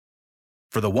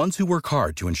For the ones who work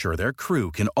hard to ensure their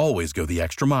crew can always go the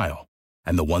extra mile,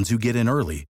 and the ones who get in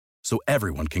early so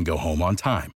everyone can go home on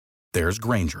time, there's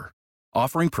Grainger,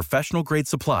 offering professional-grade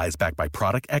supplies backed by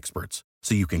product experts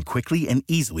so you can quickly and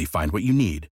easily find what you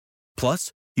need.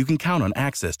 Plus, you can count on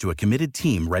access to a committed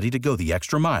team ready to go the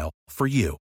extra mile for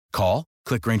you. Call,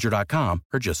 click Grainger.com,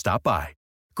 or just stop by.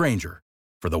 Grainger,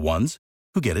 for the ones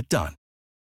who get it done.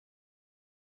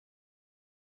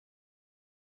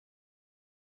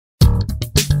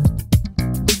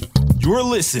 You're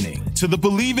listening to the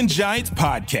Believe in Giants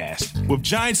podcast with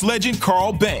Giants legend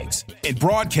Carl Banks and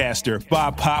broadcaster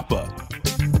Bob Papa.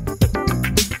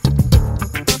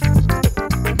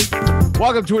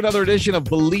 Welcome to another edition of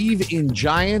Believe in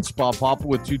Giants. Bob Papa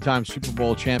with two-time Super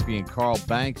Bowl champion Carl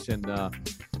Banks. And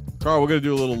Carl, we're going to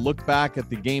do a little look back at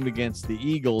the game against the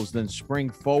Eagles, then spring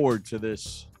forward to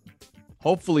this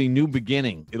hopefully new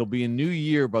beginning. It'll be a new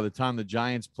year by the time the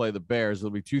Giants play the Bears. It'll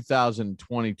be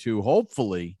 2022.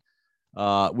 Hopefully,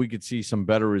 we could see some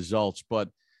better results. But,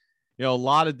 you know, a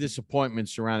lot of disappointment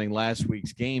surrounding last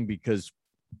week's game because,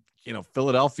 you know,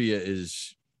 Philadelphia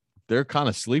they're kind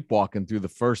of sleepwalking through the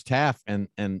first half. And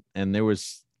there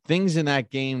was things in that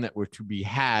game that were to be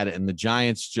had. And the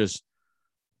Giants just,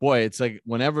 boy, it's like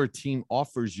whenever a team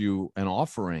offers you an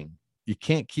offering, you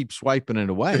can't keep swiping it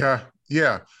away.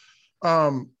 Yeah.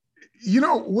 You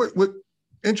know, what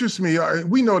interests me,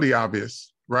 we know the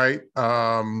obvious, right?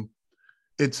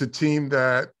 It's a team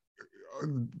that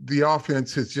the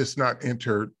offense has just not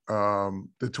entered the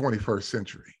 21st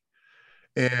century.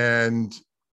 And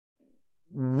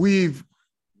we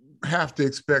have to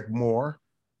expect more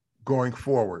going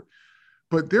forward.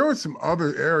 But there were some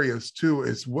other areas too,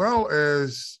 as well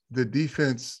as the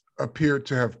defense appeared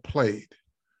to have played.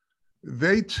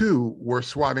 They too were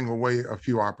swatting away a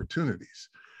few opportunities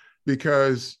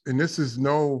because, and this is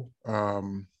no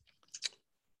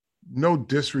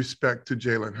disrespect to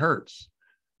Jalen Hurts,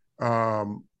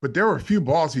 but there were a few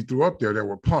balls he threw up there that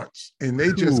were punts, and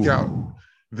they just got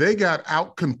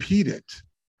out-competed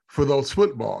for those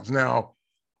footballs. Now,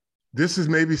 this is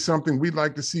maybe something we'd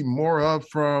like to see more of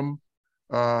from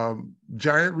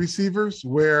Giant receivers,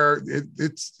 where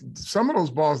it's some of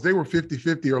those balls, they were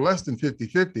 50-50 or less than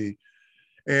 50-50,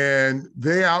 and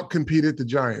they out-competed the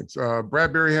Giants.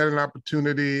 Bradbury had an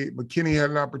opportunity. McKinney had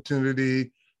an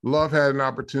opportunity. Love had an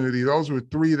opportunity. Those were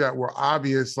three that were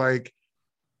obvious, like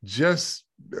just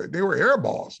they were air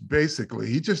balls,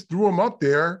 basically. He just threw them up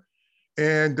there,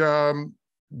 and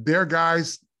their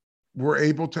guys were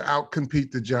able to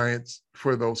outcompete the Giants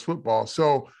for those footballs.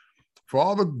 So for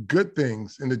all the good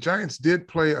things, and the Giants did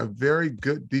play a very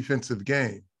good defensive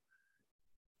game,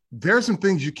 there's some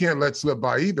things you can't let slip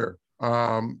by either.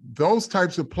 Those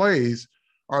types of plays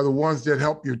are the ones that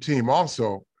help your team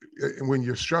also when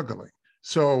you're struggling.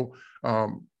 So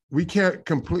we can't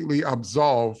completely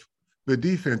absolve the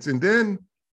defense. And then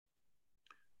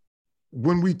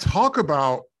when we talk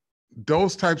about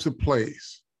those types of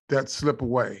plays that slip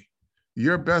away,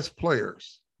 your best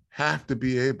players have to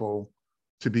be able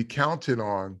to be counted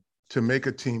on to make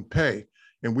a team pay.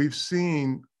 And we've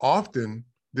seen often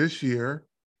this year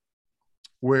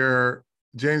where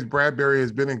James Bradbury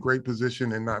has been in great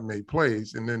position and not made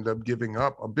plays and ended up giving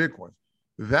up a big one.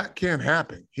 That can't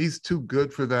happen. He's too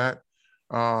good for that.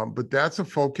 But that's a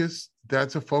focus.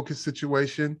 That's a focus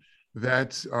situation.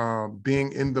 That's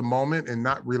being in the moment and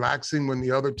not relaxing when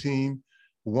the other team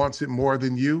wants it more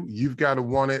than you. You've got to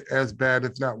want it as bad,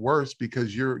 if not worse,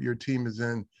 because your team is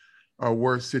in a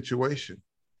worse situation.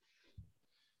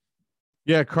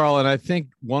 Yeah, Carl, and I think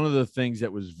one of the things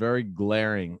that was very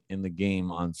glaring in the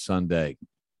game on Sunday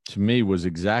to me was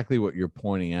exactly what you're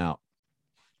pointing out.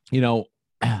 You know,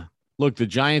 look, the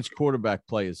Giants quarterback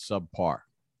play is subpar.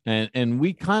 And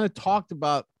we kind of talked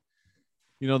about,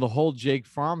 you know, the whole Jake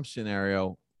Fromm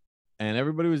scenario, and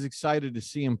everybody was excited to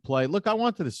see him play. Look, I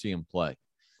wanted to see him play.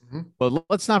 Mm-hmm. But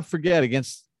let's not forget,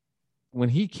 when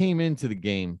he came into the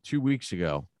game 2 weeks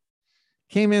ago,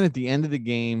 came in at the end of the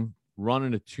game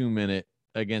running a 2-minute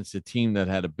against a team that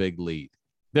had a big lead.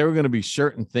 There were going to be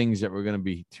certain things that were going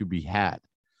to be had.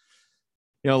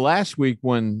 You know, last week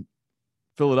when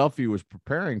Philadelphia was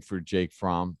preparing for Jake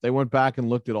Fromm, they went back and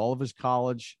looked at all of his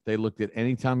college. They looked at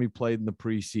any time he played in the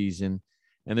preseason.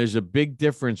 And there's a big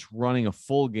difference running a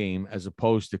full game as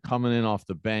opposed to coming in off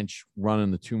the bench,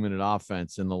 running the 2-minute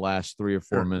offense in the last 3 or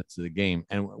 4 minutes of the game.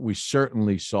 And we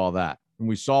certainly saw that. And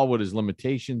we saw what his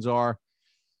limitations are,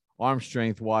 arm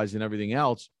strength wise and everything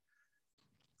else.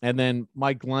 And then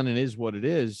Mike Glennon is what it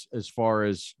is as far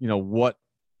as, you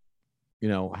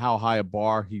know, how high a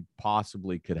bar he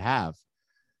possibly could have.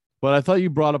 But I thought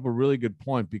you brought up a really good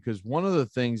point, because one of the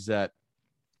things that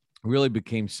really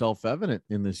became self-evident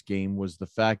in this game was the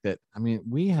fact that, I mean,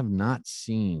 we have not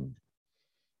seen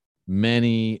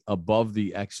many above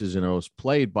the X's and O's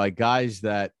played by guys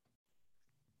that,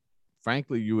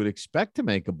 frankly, you would expect to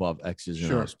make above X's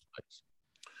and O's plays.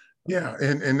 Yeah,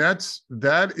 and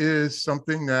that is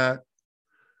something that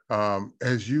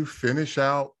as you finish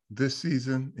out this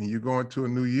season and you go into a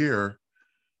new year,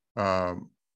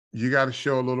 you got to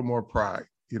show a little more pride.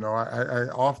 You know, I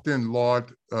often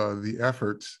laud the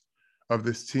efforts of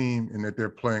this team and that they're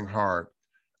playing hard,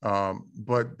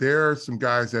 but there are some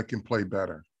guys that can play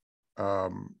better.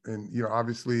 And you know,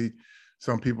 obviously,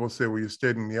 some people say, "Well, you're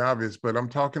stating the obvious," but I'm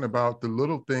talking about the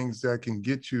little things that can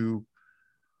get you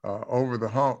over the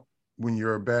hump when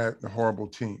you're a horrible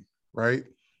team, right?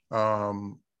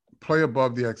 Play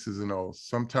above the X's and O's.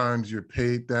 Sometimes you're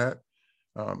paid that.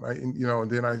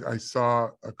 And then I saw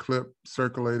a clip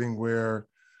circulating where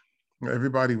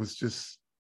everybody was just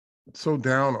so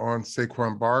down on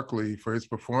Saquon Barkley for his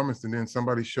performance. And then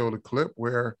somebody showed a clip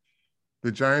where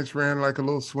the Giants ran like a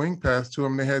little swing pass to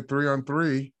him. They had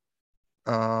 3-on-3.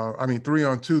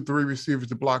 3-on-2, 3 receivers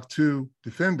to block 2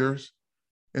 defenders,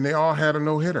 and they all had a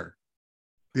no-hitter.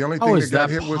 The only thing that got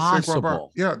hit was Saquon Barkley.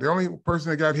 Yeah, the only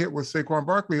person that got hit was Saquon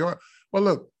Barkley. Well,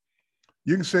 look,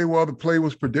 you can say, well, the play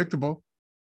was predictable,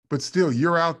 but still,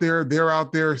 you're out there, they're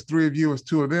out there, it's 3 of you, it's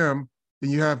 2 of them,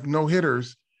 and you have no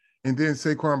hitters, and then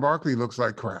Saquon Barkley looks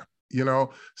like crap, you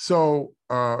know? So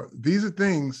these are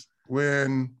things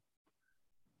when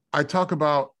I talk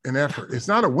about an effort. It's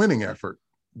not a winning effort.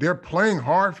 They're playing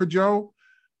hard for Joe,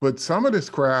 but some of this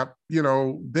crap, you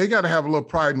know, they got to have a little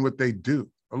pride in what they do,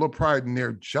 a little pride in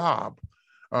their job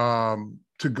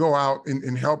to go out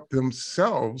and help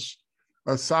themselves,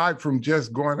 aside from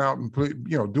just going out and play,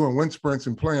 you know, doing wind sprints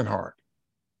and playing hard.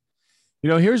 You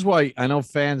know, here's why I know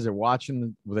fans are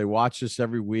watching. They watch this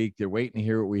every week. They're waiting to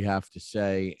hear what we have to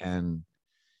say. And,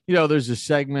 you know, there's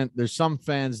some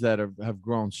fans that have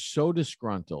grown so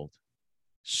disgruntled,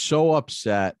 so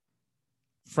upset,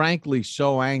 frankly,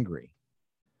 so angry.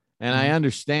 And I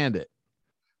understand it,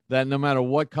 that no matter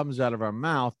what comes out of our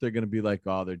mouth, they're going to be like,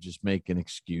 oh, they're just making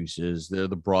excuses. They're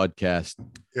the broadcast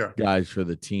guys for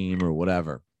the team or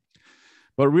whatever.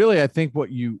 But really, I think what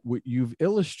you've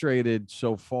illustrated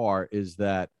so far is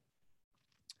that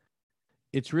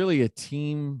it's really a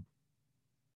team.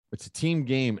 It's a team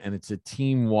game and it's a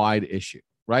team-wide issue,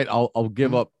 right? I'll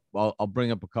bring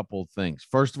up a couple of things.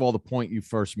 First of all, the point you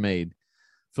first made,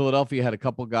 Philadelphia had a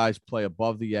couple guys play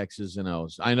above the X's and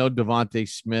O's. I know Devontae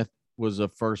Smith was a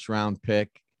first-round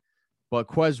pick, but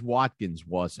Quez Watkins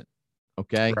wasn't,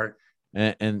 okay? Right.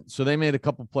 And so they made a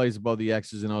couple plays above the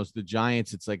X's and O's. The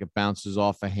Giants, it's like it bounces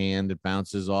off a hand. It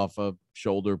bounces off a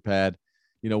shoulder pad.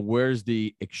 You know, where's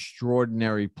the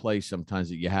extraordinary play sometimes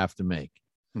that you have to make?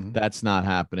 Mm-hmm. That's not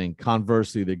happening.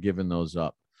 Conversely, they're giving those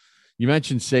up. You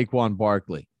mentioned Saquon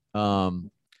Barkley.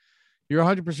 You're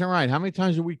 100% right. How many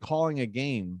times are we calling a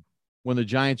game when the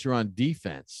Giants are on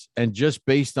defense and just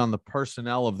based on the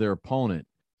personnel of their opponent,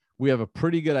 we have a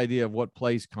pretty good idea of what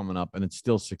play's coming up and it's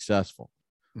still successful?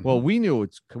 Mm-hmm. Well,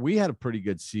 we had a pretty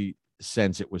good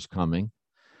sense it was coming.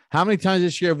 How many times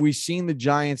this year have we seen the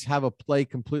Giants have a play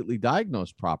completely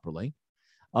diagnosed properly,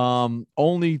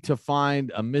 only to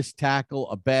find a missed tackle,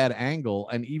 a bad angle,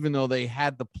 and even though they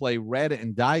had the play read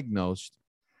and diagnosed,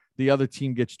 the other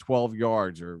team gets 12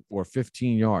 yards or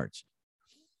 15 yards.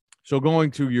 So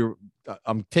going to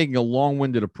I'm taking a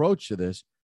long-winded approach to this.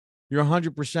 You're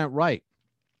 100% right.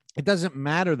 It doesn't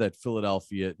matter that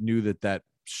Philadelphia knew that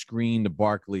screen to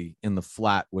Barkley in the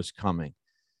flat was coming.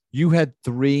 You had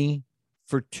 3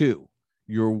 for 2.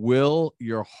 Your will,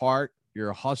 your heart,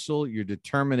 your hustle, your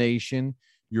determination,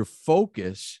 your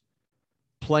focus,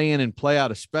 play in and play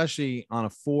out, especially on a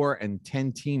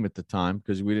 4-10 team at the time,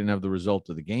 because we didn't have the result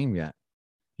of the game yet.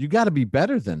 You got to be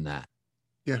better than that.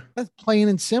 Yeah. That's plain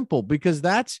and simple, because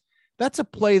that's a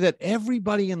play that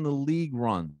everybody in the league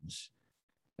runs.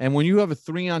 And when you have a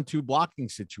 3-on-2 blocking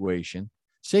situation,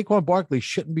 Saquon Barkley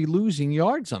shouldn't be losing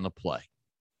yards on the play.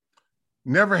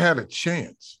 Never had a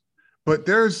chance. But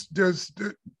there's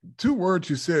 2 words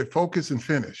you said, focus and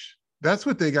finish. That's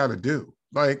what they got to do.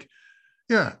 Like,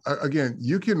 yeah, again,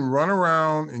 you can run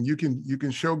around and you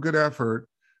can show good effort,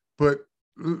 but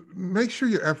make sure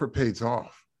your effort pays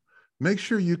off. Make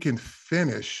sure you can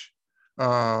finish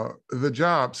the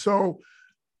job. So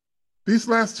these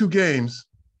last 2 games,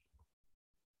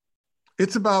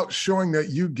 it's about showing that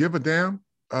you give a damn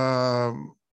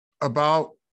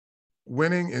about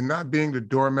winning and not being the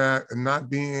doormat and not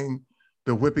being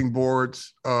the whipping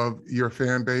boards of your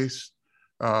fan base.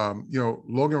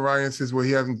 Logan Ryan says, well,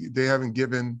 they haven't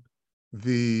given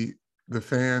the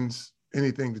fans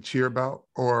anything to cheer about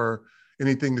or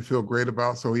anything to feel great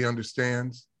about, so he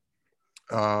understands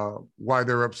why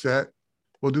they're upset,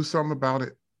 well, do something about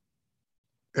it.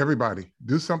 Everybody,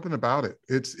 do something about it.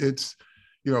 It's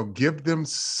give them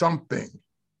something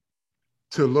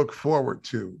to look forward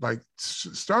to. Like,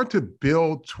 start to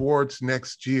build towards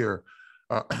next year.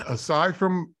 Aside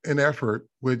from an effort,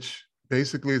 which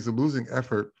basically is a losing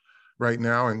effort right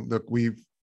now. And look, we've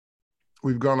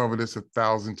gone over this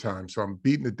 1,000 times, so I'm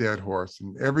beating a dead horse,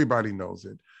 and everybody knows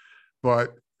it.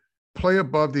 But play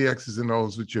above the X's and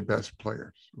O's with your best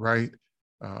players, right?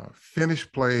 Finish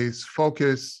plays,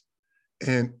 focus,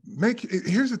 and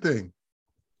here's the thing,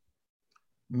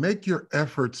 make your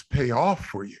efforts pay off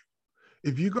for you.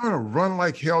 If you're going to run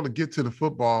like hell to get to the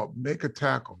football, make a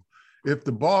tackle. If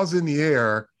the ball's in the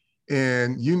air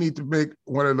and you need to make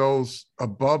one of those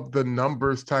above the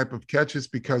numbers type of catches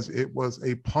because it was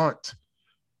a punt,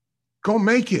 go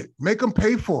make it. Make them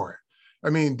pay for it. I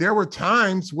mean, there were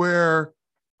times where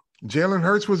Jalen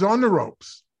Hurts was on the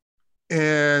ropes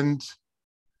and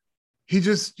he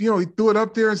just, he threw it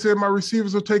up there and said, my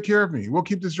receivers will take care of me. We'll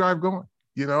keep this drive going,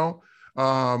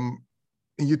 And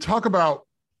you talk about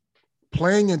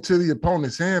playing into the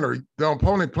opponent's hand or the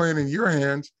opponent playing in your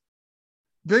hands.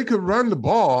 They could run the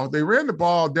ball. They ran the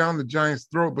ball down the Giants'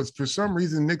 throat, but for some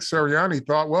reason, Nick Sirianni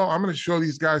thought, well, I'm going to show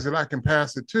these guys that I can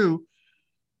pass it too.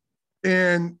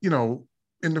 And,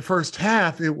 in the first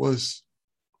half, it was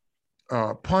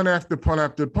punt after punt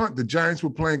after punt. The Giants were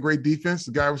playing great defense.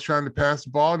 The guy was trying to pass the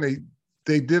ball, and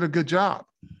they did a good job.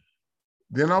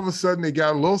 Then all of a sudden, they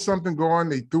got a little something going.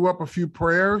 They threw up a few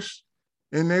prayers,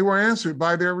 and they were answered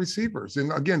by their receivers.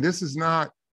 And again, this is not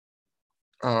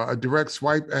a direct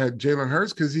swipe at Jalen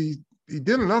Hurts because he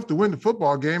did enough to win the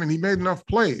football game and he made enough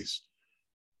plays.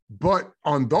 But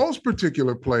on those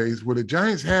particular plays where the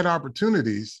Giants had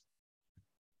opportunities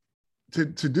to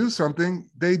do something,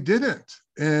 they didn't.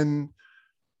 And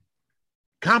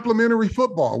complementary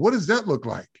football, what does that look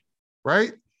like,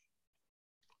 right?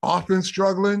 Offense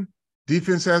struggling,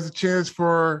 defense has a chance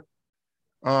for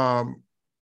a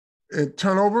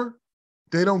turnover.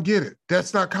 They don't get it.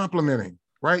 That's not complimenting.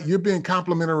 Right? You're being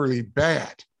complimentarily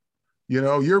bad.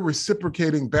 You're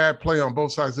reciprocating bad play on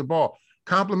both sides of the ball.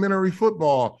 Complimentary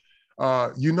football.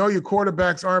 Your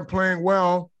quarterbacks aren't playing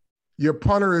well. Your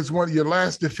punter is your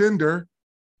last defender.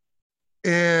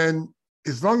 And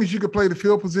as long as you could play the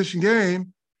field position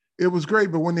game, it was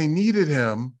great. But when they needed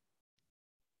him,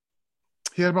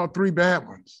 he had about 3 bad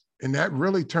ones. And that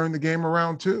really turned the game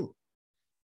around too.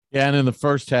 Yeah, and in the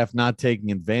first half, not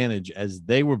taking advantage as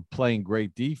they were playing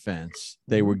great defense.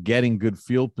 They were getting good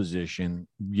field position,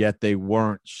 yet they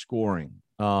weren't scoring.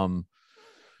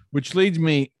 Which leads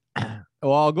me, well,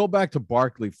 I'll go back to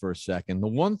Barkley for a second. The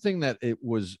one thing that it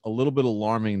was a little bit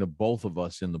alarming to both of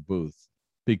us in the booth,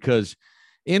 because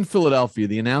in Philadelphia,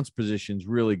 the announce position is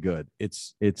really good.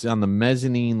 It's on the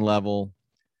mezzanine level,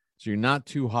 so you're not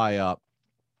too high up,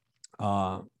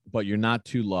 but you're not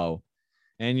too low.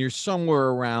 And you're somewhere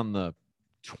around the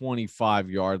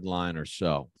 25-yard line or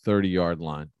so, 30-yard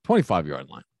line, 25-yard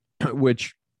line,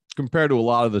 which compared to a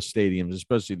lot of the stadiums,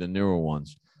 especially the newer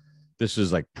ones, this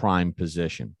is like prime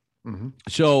position. Mm-hmm.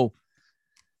 So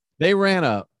they ran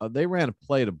a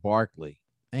play to Barkley.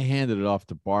 They handed it off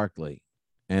to Barkley,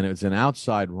 and it was an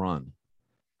outside run.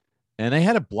 And they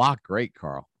had it blocked great,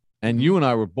 Carl. And you and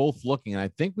I were both looking, and I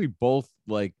think we both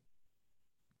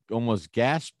almost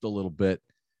gasped a little bit,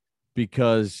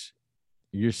 because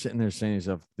you're sitting there saying to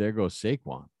yourself, there goes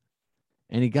Saquon.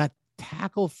 And he got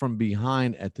tackled from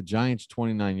behind at the Giants'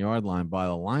 29-yard line by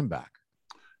the linebacker.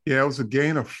 Yeah, it was a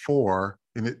gain of 4,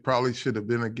 and it probably should have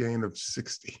been a gain of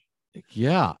 60.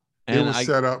 Yeah. And it was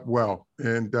set up well.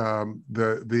 And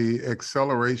the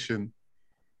acceleration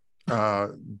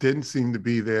didn't seem to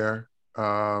be there.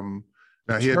 Now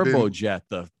he turbojet,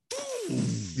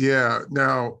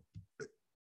 now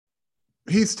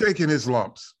he's taking his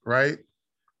lumps, right?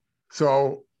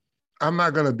 So I'm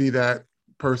not going to be that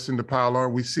person to pile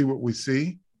on. We see what we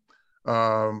see.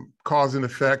 Cause and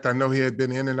effect. I know he had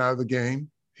been in and out of the game.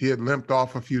 He had limped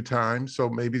off a few times, so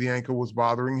maybe the ankle was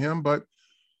bothering him, but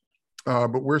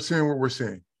we're seeing what we're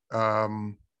seeing.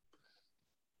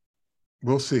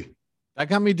 We'll see. That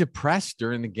got me depressed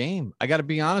during the game. I got to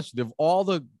be honest with you,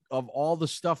 of all the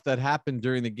stuff that happened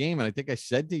during the game, and I think I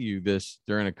said to you this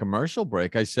during a commercial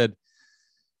break, I said,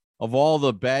 of all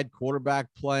the bad quarterback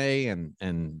play and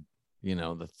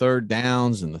the third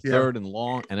downs and the third and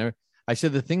long, and I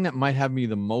said the thing that might have me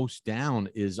the most down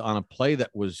is on a play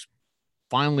that was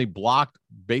finally blocked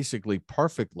basically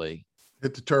perfectly.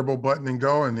 Hit the turbo button and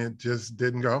go, and it just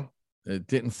didn't go. It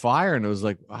didn't fire, and it was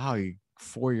like, wow,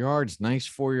 4 yards, nice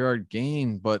 4-yard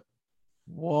gain, but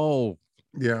Whoa.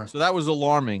 Yeah. So that was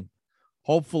alarming.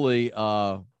 Hopefully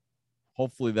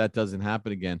that doesn't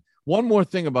happen again. One more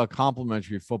thing about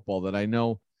complimentary football that I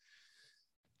know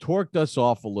torqued us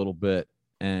off a little bit.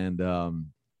 And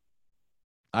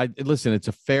listen, it's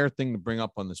a fair thing to bring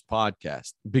up on this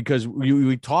podcast because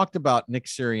we talked about Nick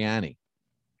Sirianni.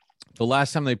 The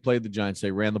last time they played the Giants,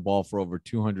 they ran the ball for over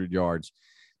 200 yards.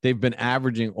 They've been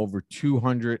averaging over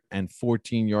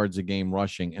 214 yards a game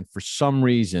rushing. And for some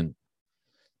reason,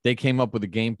 they came up with a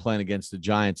game plan against the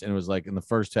Giants. And it was like in the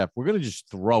first half, we're going to just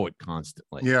throw it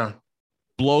constantly. Yeah.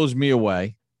 Blows me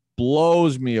away.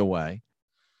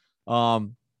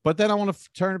 But then I want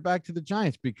to turn it back to the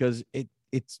Giants because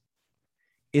it's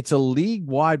a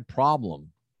league-wide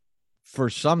problem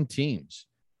for some teams.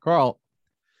 Carl,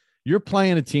 you're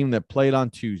playing a team that played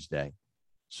on Tuesday,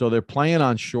 so they're playing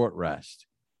on short rest.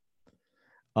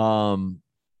 You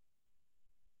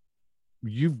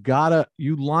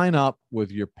line up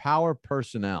with your power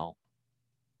personnel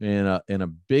in a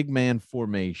big man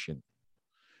formation.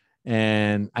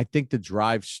 And I think the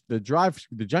Giants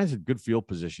had good field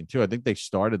position too. I think they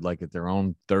started like at their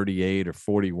own 38 or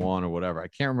 41 or whatever. I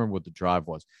can't remember what the drive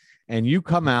was. And you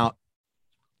come out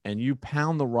and you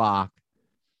pound the rock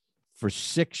for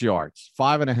 6 yards,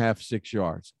 5.5, 6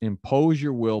 yards, impose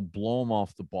your will, blow them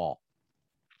off the ball.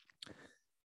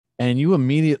 And you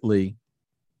immediately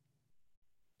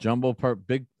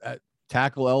big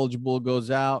tackle eligible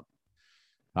goes out.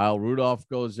 Kyle Rudolph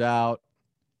goes out.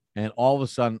 And all of a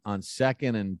sudden, on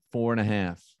 2nd and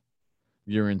 4.5,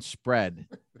 you're in spread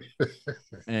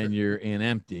and you're in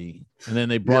empty. And then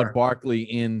they brought Barkley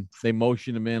in. They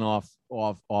motioned him in off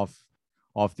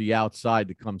the outside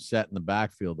to come set in the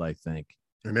backfield, I think.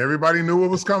 And everybody knew what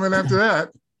was coming after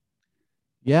that.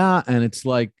 Yeah, and it's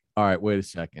like, all right, wait a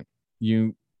second.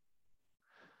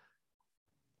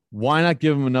 Why not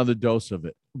give them another dose of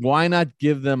it? Why not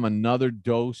give them another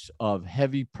dose of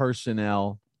heavy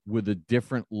personnel with a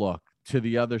different look to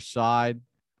the other side,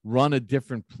 run a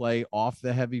different play off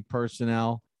the heavy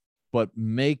personnel, but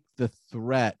make the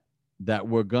threat that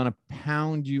we're going to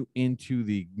pound you into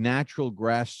the natural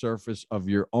grass surface of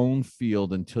your own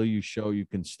field until you show you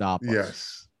can stop us.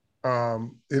 Yes.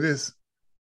 It is.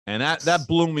 And that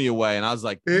blew me away. And I was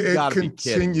like, it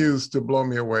continues to blow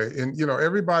me away. And,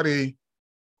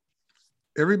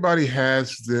 everybody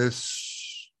has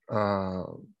this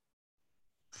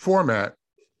format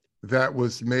that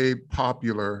was made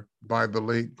popular by the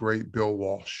late, great Bill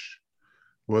Walsh,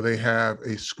 where they have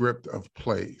a script of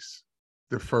plays,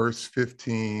 the first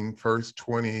 15, first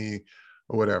 20,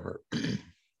 or whatever.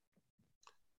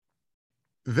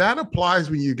 That applies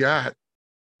when you got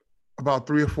about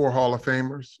 3 or 4 Hall of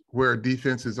Famers where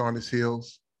defense is on its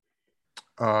heels.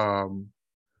 But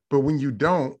when you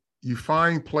don't, you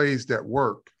find plays that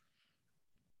work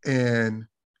and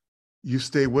you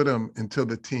stay with them until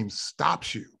the team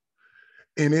stops you.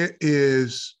 And it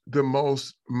is the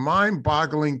most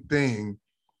mind-boggling thing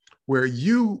where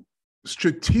you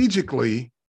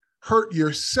strategically hurt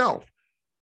yourself.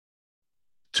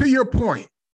 To your point,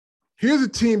 here's a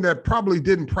team that probably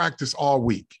didn't practice all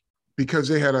week because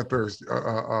they had a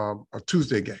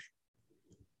Tuesday game.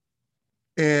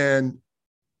 And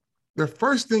the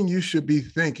first thing you should be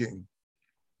thinking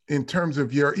in terms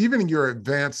of even your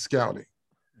advanced scouting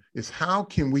is how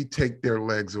can we take their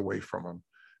legs away from them?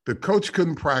 The coach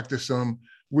couldn't practice them.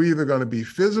 We're either going to be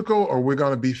physical or we're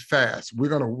going to be fast. We're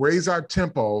going to raise our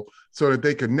tempo so that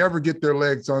they could never get their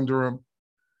legs under them.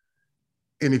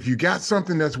 And if you got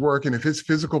something that's working, if it's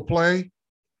physical play,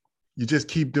 you just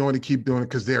keep doing it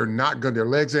because their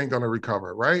legs ain't going to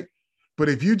recover, right? But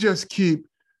if you just keep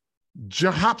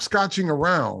hopscotching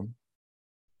around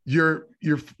your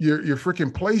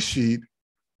freaking play sheet,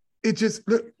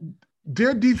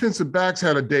 their defensive backs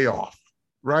had a day off,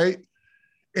 right?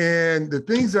 And the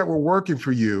things that were working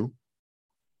for you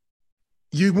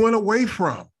went away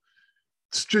from.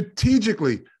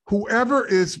 Strategically, whoever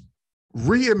is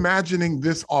reimagining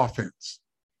this offense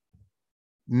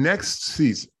next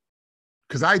season,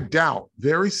 because I doubt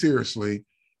very seriously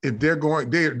if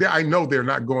I know they're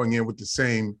not going in with the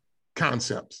same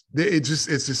concepts. It's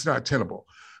just not tenable.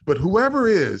 But whoever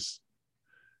is,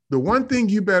 the one thing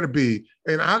you better be,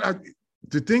 and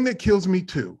the thing that kills me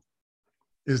too,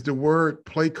 is the word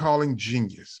play calling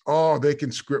genius. Oh, they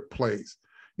can script plays.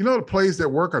 The plays that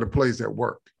work are the plays that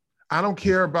work. I don't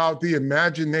care about the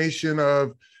imagination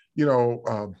of,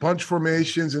 bunch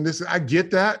formations and this. I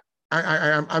get that.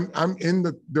 I'm in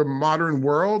the modern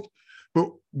world,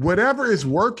 but whatever is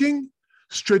working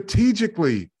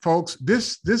strategically, folks,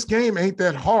 this game ain't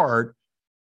that hard.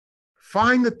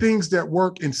 Find the things that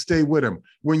work and stay with them.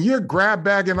 When you're grab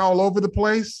bagging all over the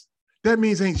place, that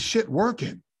means ain't shit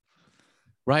working.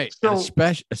 Right. So,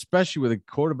 and especially with a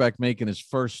quarterback making his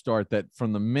first start, that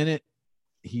from the minute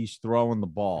he's throwing the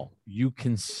ball, you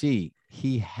can see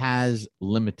he has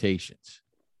limitations.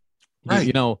 right.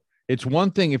 You know, it's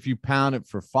one thing if you pound it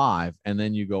for 5 and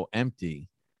then you go empty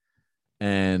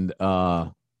and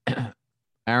Aaron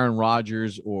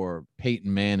Rodgers or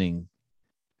Peyton Manning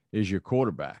is your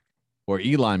quarterback, or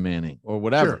Eli Manning or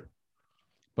whatever. Sure.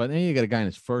 But then you got a guy in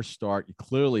his first start.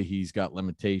 Clearly, he's got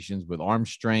limitations with arm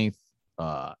strength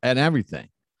and everything.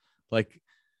 Like,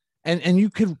 and you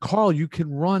could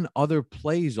run other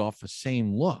plays off the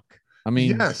same look. I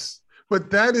mean, yes, but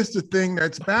that is the thing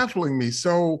that's baffling me.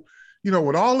 So,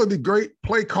 with all of the great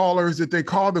play callers that they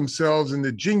call themselves and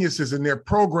the geniuses in their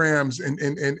programs and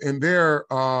their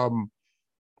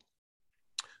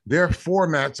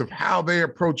formats of how they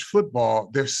approach football,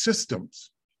 their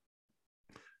systems.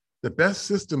 The best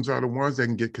systems are the ones that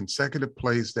can get consecutive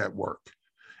plays that work.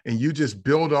 And you just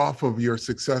build off of your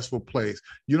successful plays.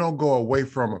 You don't go away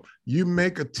from them. You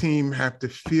make a team have to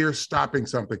fear stopping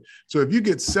something. So if you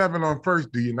get 7 on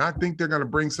first, do you not think they're going to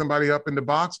bring somebody up in the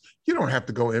box? You don't have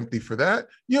to go empty for that.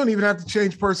 You don't even have to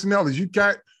change personnel. As you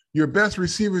got your best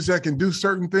receivers that can do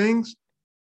certain things,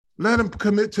 let them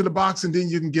commit to the box, and then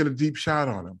you can get a deep shot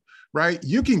on them, right?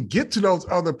 You can get to those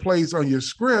other plays on your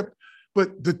script,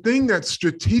 but the thing that's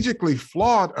strategically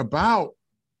flawed about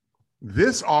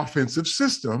this offensive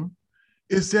system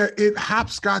is that it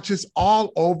hopscotches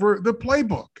all over the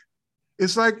playbook.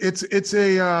 It's like it's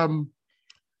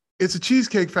a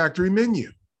Cheesecake Factory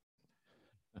menu.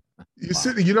 You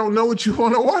sit, you don't know what you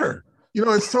want to order.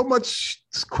 It's so much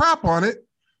crap on it.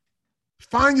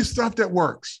 Find your stuff that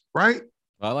works, right?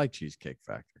 I like Cheesecake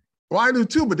Factory. Well, I do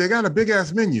too, but they got a big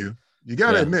ass menu. You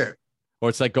got to admit. Or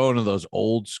it's like going to those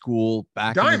old school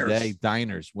back in the day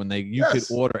diners when you could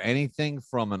order anything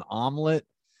from an omelet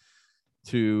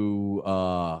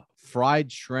to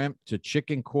fried shrimp to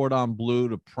chicken cordon bleu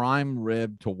to prime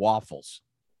rib to waffles.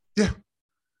 Yeah.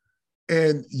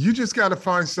 And you just got to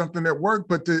find something that worked.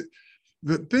 But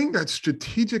the thing that's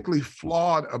strategically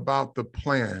flawed about the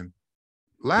plan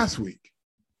last week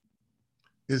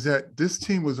is that this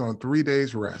team was on 3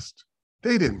 days rest.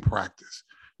 They didn't practice.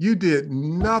 You did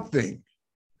nothing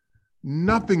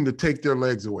to take their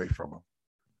legs away from them.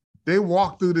 They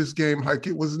walked through this game like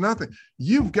it was nothing.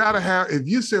 You've got to have, if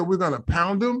you said we're going to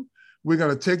pound them, we're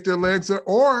going to take their legs,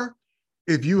 or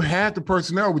if you had the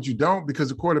personnel, which you don't because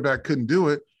the quarterback couldn't do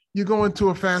it, you go into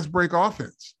a fast break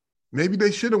offense. Maybe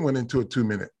they should have went into a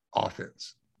 2-minute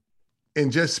offense and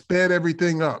just sped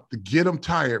everything up to get them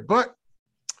tired. But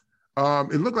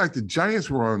it looked like the Giants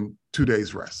were on 2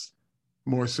 days rest,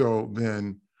 more so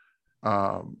than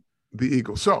the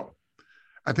Eagles. So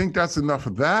I think that's enough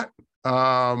of that.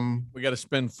 We got to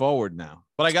spin forward now,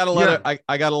 but I got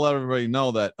to let everybody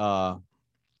know that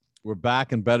we're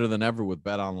back and better than ever with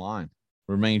Bet Online.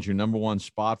 Remains your number one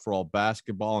spot for all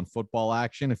basketball and football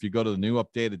action. If you go to the new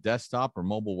updated desktop or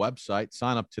mobile website,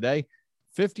 sign up today,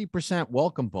 50%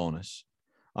 welcome bonus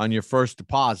on your first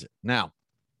deposit. Now,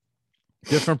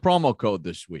 different promo code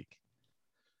this week.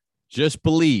 Just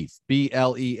believe,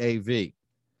 BLEAV,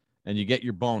 and you get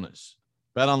your bonus.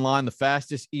 Bet Online, the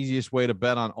fastest, easiest way to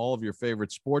bet on all of your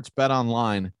favorite sports. Bet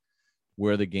Online,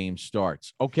 where the game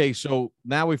starts. Okay, so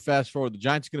now we fast forward. The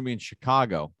Giants are going to be in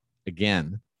Chicago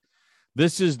again.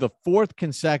 This is the 4th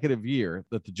consecutive year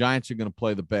that the Giants are going to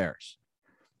play the Bears.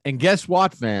 And guess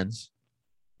what, fans?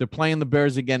 They're playing the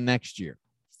Bears again next year,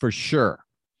 for sure.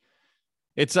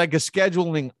 It's like a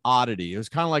scheduling oddity. It was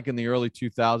kind of like in the early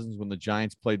 2000s when the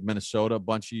Giants played Minnesota a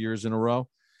bunch of years in a row.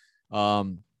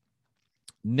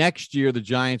 Next year, the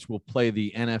Giants will play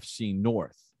the NFC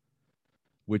North,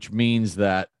 which means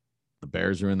that the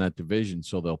Bears are in that division,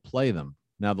 so they'll play them.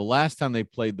 Now, the last time they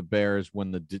played the Bears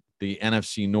when the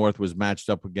NFC North was matched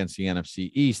up against the NFC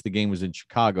East, the game was in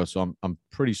Chicago, so I'm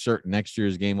pretty certain next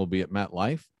year's game will be at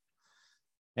MetLife.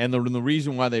 And the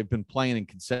reason why they've been playing in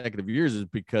consecutive years is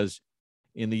because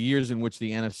in the years in which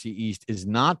the NFC East is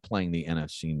not playing the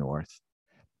NFC North,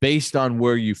 based on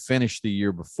where you finished the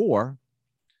year before,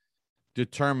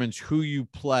 determines who you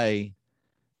play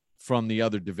from the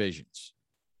other divisions.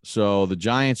 So the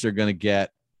Giants are going to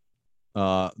get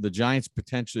the Giants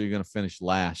potentially are going to finish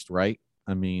last, right?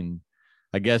 I mean,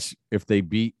 I guess if they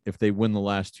win the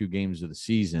last 2 games of the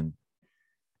season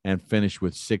and finish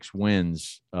with 6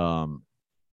 wins, they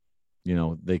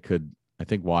could. I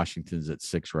think Washington's at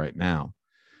 6 right now.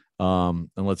 And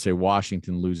let's say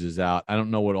Washington loses out. I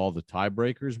don't know what all the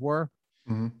tiebreakers were,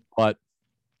 but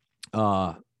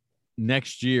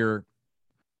next year,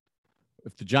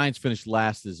 if the Giants finish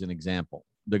last as an example,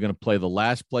 they're going to play the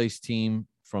last place team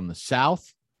from the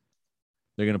South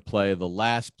They're going to play the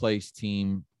last place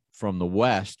team from the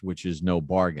West, which is no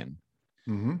bargain.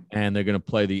 Mm-hmm. And they're going to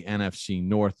play the NFC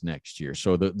North next year.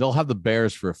 So they'll have the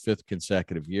Bears for a 5th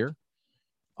consecutive year.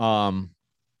 And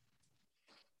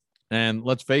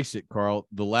let's face it, Carl,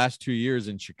 the last 2 years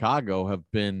in Chicago have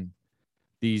been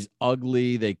these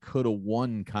ugly, they could have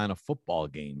won kind of football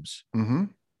games. Mm-hmm.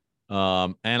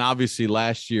 And obviously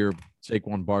last year,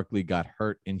 Saquon Barkley got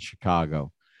hurt in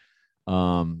Chicago.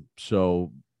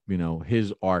 So, you know,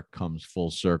 his arc comes full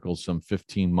circle some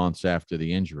 15 months after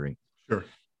the injury. Sure.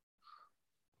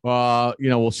 You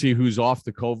know, we'll see who's off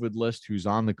the COVID list, who's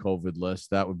on the COVID list.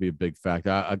 That would be a big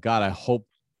factor. I hope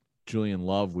Julian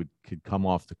Love could come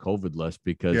off the COVID list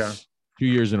because 2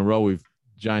 years in a row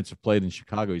Giants have played in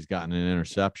Chicago. He's gotten an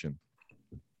interception.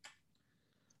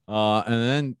 And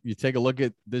then you take a look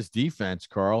at this defense,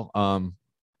 Carl.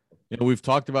 You know, we've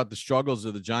talked about the struggles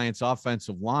of the Giants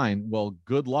offensive line. Well,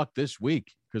 good luck this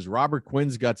week because Robert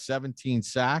Quinn's got 17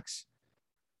 sacks.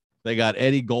 They got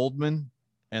Eddie Goldman.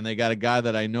 And they got a guy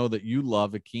that I know that you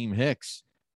love, Akeem Hicks,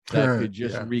 that could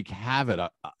just wreak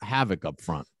havoc up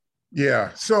front.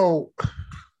 Yeah. So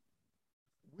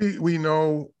we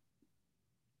know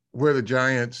where the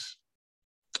Giants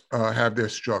have their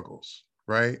struggles,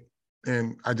 right?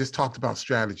 And I just talked about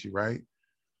strategy, right?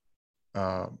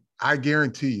 I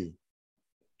guarantee you,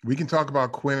 we can talk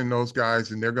about Quinn and those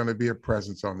guys, and they're going to be a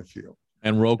presence on the field.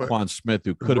 And Roquan Smith,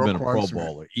 who could have been a Pro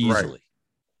Bowler easily. Right.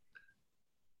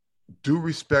 Due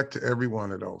respect to every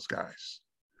one of those guys.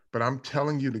 But I'm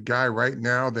telling you, the guy right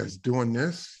now that's doing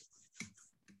this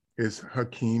is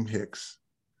Akeem Hicks,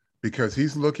 because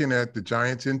he's looking at the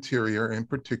Giants interior, in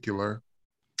particular,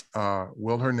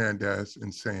 Will Hernandez,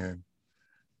 and saying,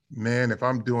 man, if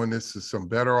I'm doing this to some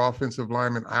better offensive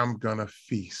linemen, I'm going to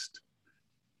feast.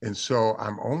 And so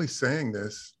I'm only saying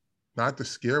this not to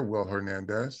scare Will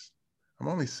Hernandez. I'm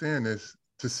only saying this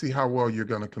to see how well you're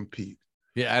going to compete.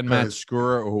 Yeah, and Matt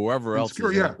Skura or whoever else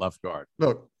is at left guard.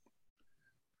 Look,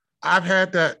 I've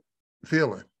had that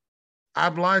feeling.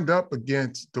 I've lined up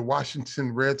against the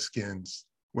Washington Redskins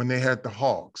when they had the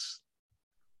Hogs.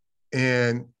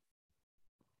 And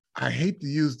I hate to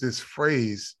use this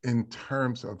phrase in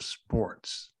terms of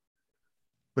sports,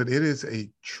 but it is a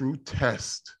true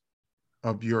test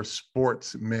of your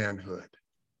sports manhood.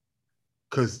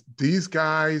 Because these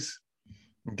guys,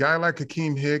 a guy like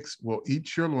Akeem Hicks will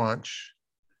eat your lunch,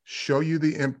 show you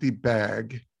the empty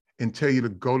bag, and tell you to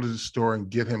go to the store and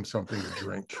get him something to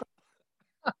drink.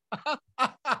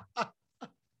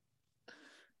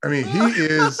 I mean, he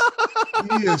is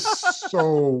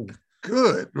so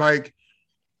good. Like,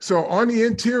 so on the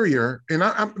interior, and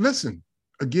I'm listen,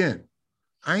 again,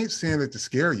 I ain't saying it to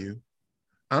scare you.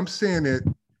 I'm saying it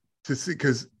to see,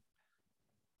 because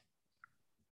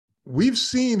we've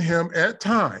seen him at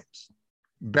times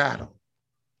battle.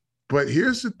 But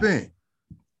here's the thing.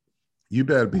 You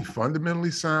better be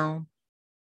fundamentally sound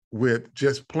with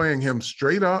just playing him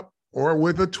straight up or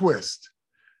with a twist.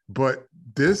 But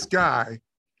this guy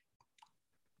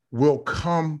will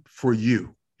come for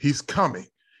you. He's coming.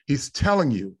 He's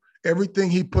telling you everything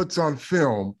he puts on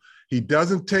film. He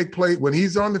doesn't take play. When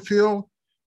he's on the field,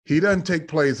 he doesn't take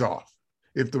plays off.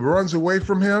 If the run's away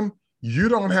from him, you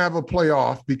don't have a play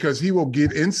off because he will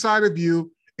get inside of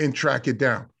you and track it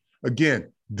down.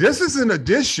 Again, this is an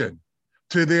addition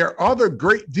to their other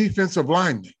great defensive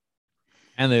linemen.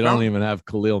 And they don't even have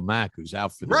Khalil Mack, who's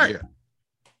out for the year.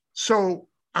 So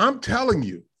I'm telling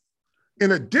you,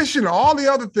 in addition to all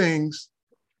the other things,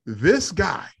 this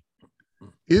guy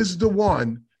is the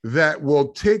one that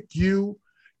will take you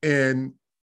and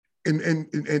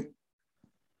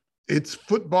it's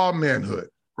football manhood,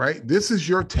 right? This is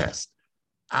your test.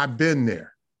 I've been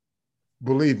there.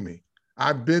 Believe me,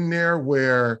 I've been there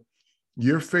where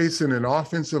you're facing an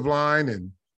offensive line,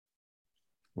 and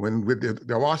when with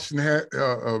the Washington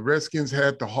Redskins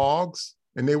had the Hogs,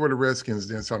 and they were the Redskins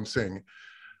then, so I'm saying,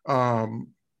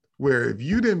 where if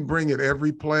you didn't bring it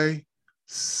every play,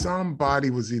 somebody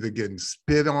was either getting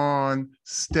spit on,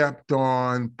 stepped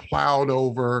on, plowed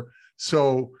over.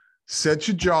 So set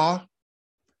your jaw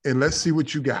and let's see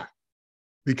what you got.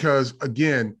 Because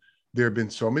again, there have been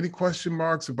so many question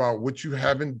marks about what you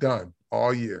haven't done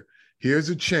all year. Here's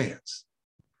a chance,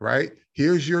 right?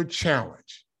 Here's your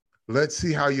challenge. Let's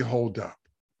see how you hold up.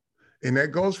 And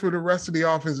that goes for the rest of the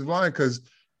offensive line, because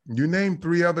you name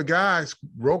three other guys,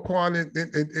 Roquan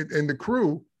and the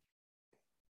crew,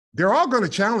 they're all going to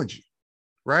challenge you,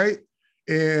 right?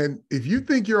 And if you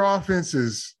think your offense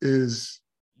is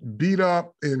beat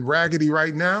up and raggedy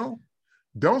right now,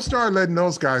 don't start letting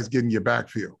those guys get in your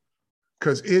backfield,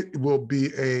 because it will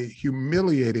be a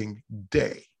humiliating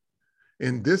day.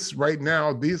 in this right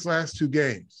now, these last two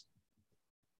games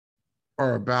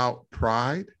are about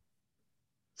pride,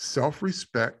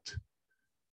 self-respect,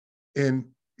 and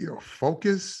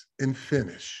focus and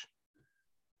finish.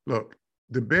 Look,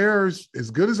 the Bears,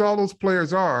 as good as all those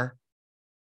players are,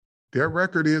 their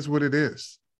record is what it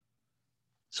is.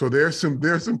 So there's some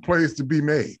plays to be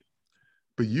made.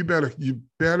 But you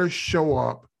better show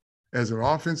up as an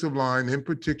offensive line, in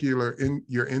particular in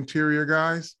your interior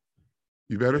guys.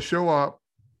 You better show up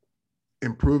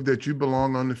and prove that you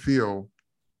belong on the field.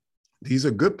 These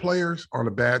are good players on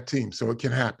a bad team, so it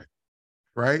can happen,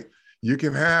 right? You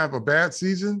can have a bad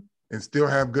season and still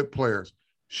have good players.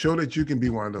 Show that you can be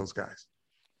one of those guys.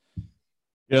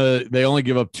 Yeah, they only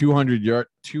give up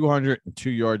 202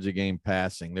 yards a game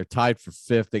passing. They're tied for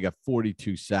fifth. They got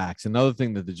 42 sacks. Another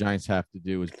thing that the Giants have to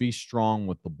do is be strong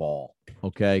with the ball,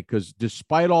 okay? Because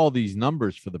despite all these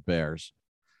numbers for the Bears,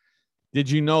 did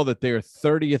you know that they are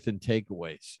 30th in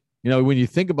takeaways? When you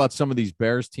think about some of these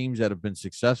Bears teams that have been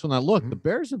successful. Now, look, the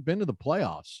Bears have been to the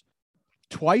playoffs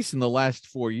twice in the last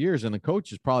 4 years, and the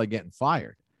coach is probably getting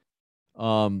fired.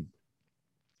 But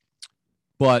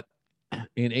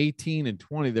in 18 and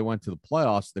 20, they went to the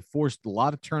playoffs. They forced a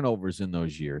lot of turnovers in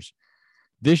those years.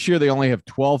 This year, they only have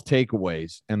 12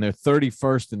 takeaways, and they're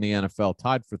 31st in the NFL,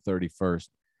 tied for 31st.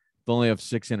 They only have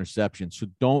 6 interceptions. So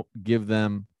don't give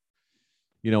them,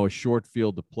 a short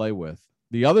field to play with.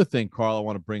 The other thing, Carl, I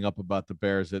want to bring up about the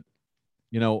Bears that,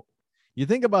 you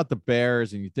think about the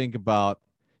Bears and you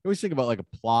always think about like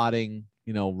a plotting,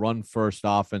 run first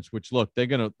offense, which look, they're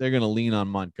going to lean on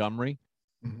Montgomery.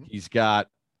 Mm-hmm. He's got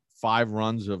 5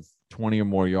 runs of 20 or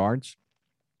more yards.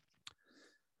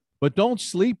 But don't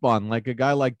sleep on like a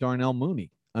guy like Darnell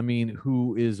Mooney. I mean,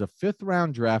 who is a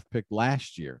 5th-round draft pick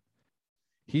last year.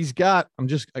 I got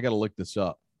to look this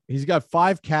up. He's got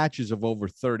 5 catches of over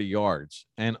 30 yards.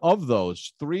 And of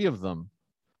those, 3 of them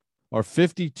are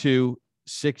 52,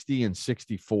 60, and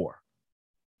 64.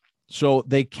 So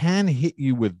they can hit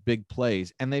you with big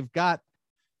plays. And they've got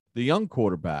the young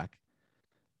quarterback.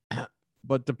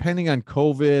 But depending on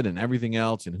COVID and everything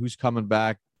else and who's coming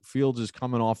back, Fields is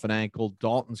coming off an ankle.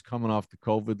 Dalton's coming off the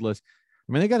COVID list.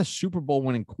 I mean, they got a Super Bowl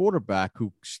winning quarterback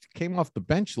who came off the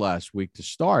bench last week to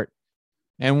start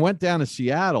and went up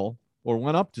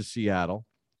to Seattle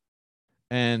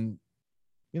and,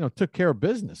 took care of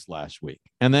business last week.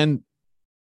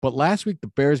 But last week, the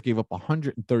Bears gave up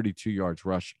 132 yards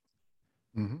rushing.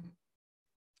 Mm-hmm.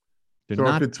 They're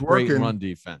not great run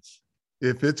defense.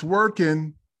 If it's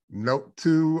working, note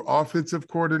to offensive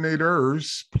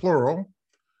coordinators, plural,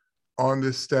 on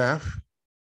the staff.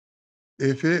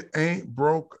 If it ain't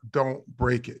broke, don't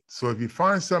break it. So if you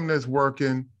find something that's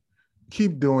working,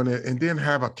 keep doing it, and then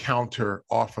have a counter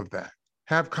off of that.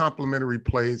 Have complementary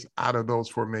plays out of those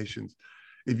formations.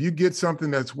 If you get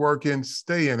something that's working,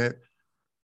 stay in it.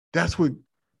 That's what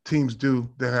teams do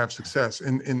that have success.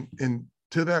 And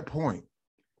to that point,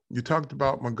 you talked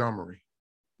about Montgomery.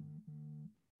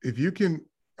 If you can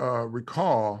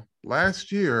recall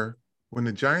last year when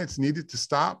the Giants needed to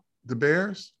stop the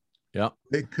Bears,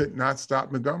 they could not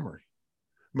stop Montgomery.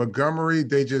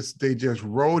 They just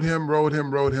rode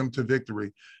him to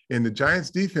victory. And the Giants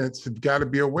defense have got to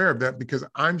be aware of that, because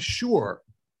I'm sure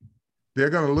they're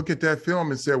going to look at that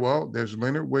film and say, well, there's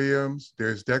Leonard Williams,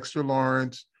 there's Dexter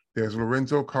Lawrence, there's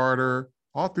Lorenzo Carter.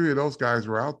 All 3 of those guys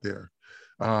were out there.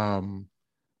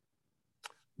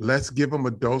 Let's give them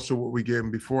a dose of what we gave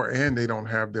them before, and they don't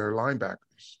have their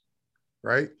linebackers,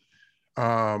 right?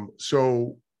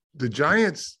 So the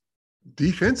Giants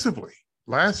defensively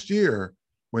last year,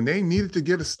 when they needed to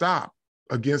get a stop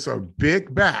against a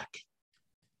big back,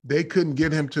 they couldn't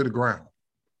get him to the ground.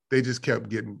 They just kept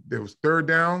there was 3rd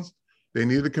downs. They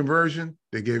needed a conversion.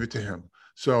 They gave it to him.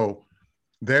 So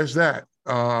there's that.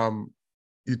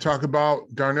 You talk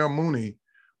about Darnell Mooney.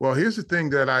 Well, here's the thing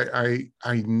that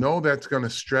I know that's going to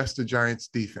stress the Giants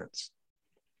defense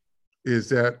is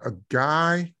that a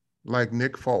guy like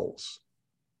Nick Foles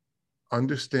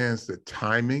understands the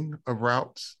timing of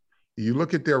routes. You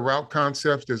look at their route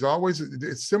concepts,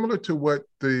 it's similar to what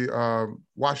the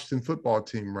Washington football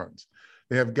team runs.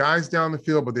 They have guys down the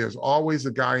field, but there's always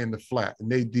a guy in the flat. And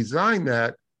they designed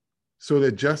that so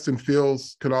that Justin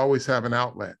Fields could always have an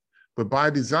outlet. But by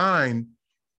design,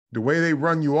 the way they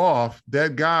run you off,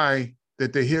 that guy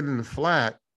that they hit in the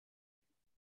flat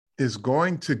is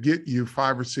going to get you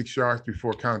 5 or 6 yards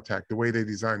before contact, the way they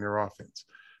design their offense.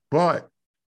 But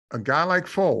a guy like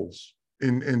Foles,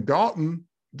 in Dalton,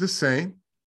 the same.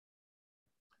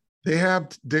 They have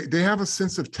a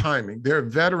sense of timing. They're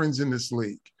veterans in this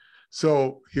league.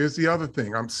 So here's the other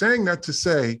thing. I'm saying that to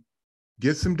say,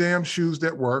 get some damn shoes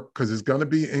that work, because it's going to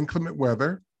be inclement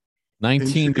weather.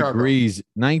 19 degrees.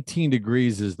 19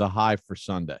 degrees is the high for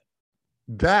Sunday.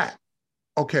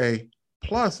 Okay.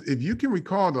 Plus, if you can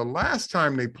recall, the last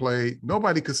time they played,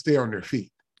 nobody could stay on their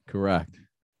feet. Correct.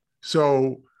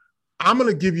 So I'm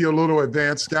going to give you a little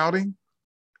advanced scouting.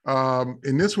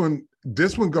 And this one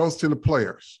goes to the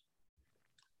players.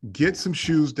 Get some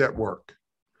shoes that work,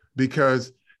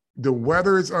 because the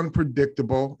weather is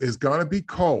unpredictable. It's going to be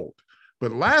cold.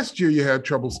 But last year you had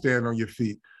trouble staying on your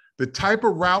feet. The type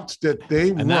of routes that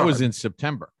they run. And that was in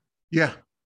September. Yeah.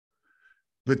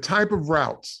 The type of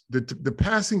routes, the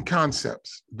passing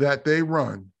concepts that they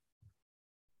run,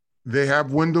 they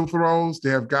have window throws. They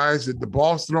have guys that the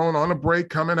ball's thrown on a break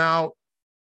coming out.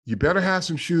 You better have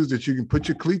some shoes that you can put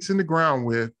your cleats in the ground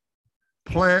with,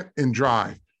 plant and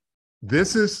drive.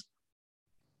 This is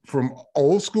from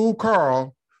old school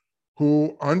Carl,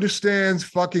 who understands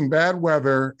fucking bad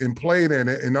weather and played in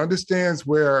it and understands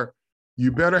where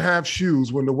you better have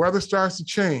shoes when the weather starts to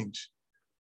change.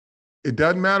 It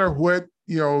doesn't matter what,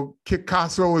 Kit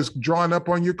Casso is drawn up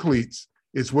on your cleats.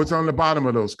 It's what's on the bottom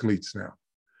of those cleats now.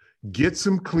 Get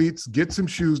some cleats, get some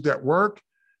shoes that work,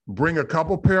 bring a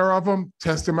couple pair of them,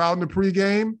 test them out in the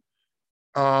pregame,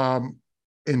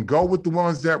 and go with the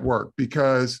ones that work,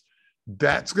 because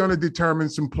that's going to determine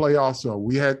some play also.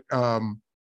 We had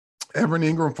Evan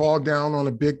Ingram fall down on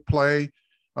a big play,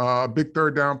 a big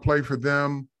third down play for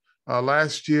them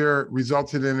last year,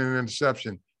 resulted in an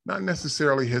interception. Not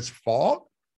necessarily his fault,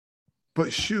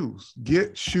 but shoes.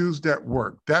 Get shoes that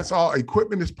work. That's all.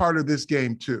 Equipment is part of this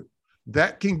game too.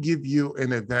 That can give you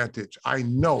an advantage. I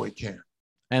know it can.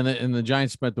 And the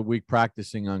Giants spent the week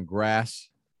practicing on grass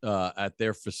at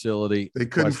their facility. They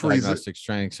couldn't freeze Diagnostics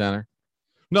Training Center.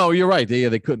 No, you're right.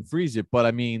 They couldn't freeze it. But,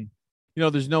 I mean,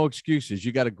 there's no excuses.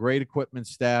 You got a great equipment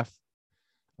staff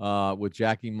with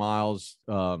Jackie Miles,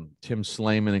 Tim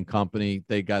Slayman and company.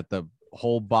 They got the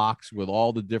whole box with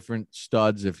all the different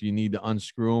studs if you need to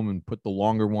unscrew them and put the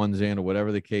longer ones in or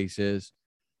whatever the case is.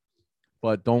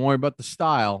 But don't worry about the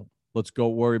style. Let's go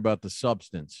worry about the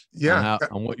substance. Yeah.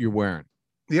 On what you're wearing.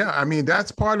 Yeah, I mean,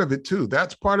 that's part of it too.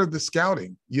 That's part of the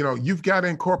scouting. You've got to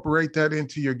incorporate that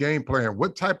into your game plan.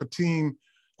 What type of team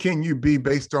can you be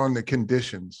based on the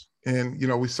conditions? And,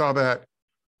 we saw that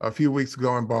a few weeks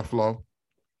ago in Buffalo.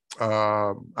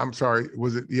 I'm sorry,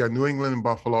 New England and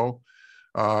Buffalo,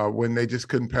 when they just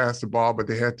couldn't pass the ball, but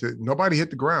nobody hit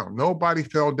the ground. Nobody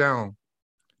fell down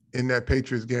in that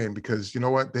Patriots game, because you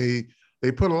know what? They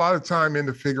put a lot of time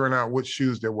into figuring out what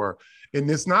shoes there were. And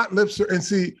it's not lip service. And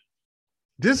see,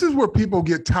 this is where people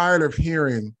get tired of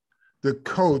hearing the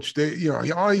coach.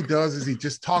 All he does is he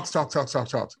just talks.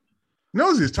 Knows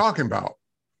what he's talking about.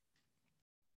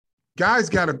 Guys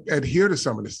got to adhere to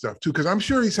some of this stuff too, because I'm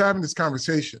sure he's having this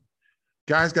conversation.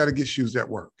 Guys got to get shoes that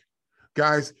work.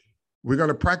 Guys, we're going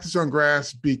to practice on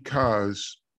grass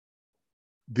because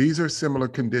these are similar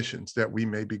conditions that we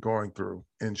may be going through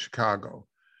in Chicago.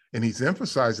 And he's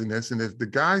emphasizing this. And if the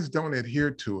guys don't adhere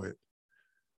to it,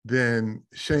 then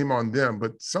shame on them.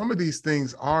 But some of these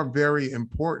things are very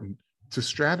important to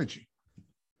strategy.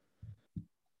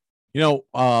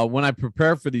 When I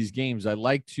prepare for these games, I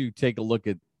like to take a look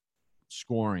at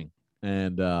scoring.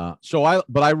 And I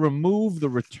remove the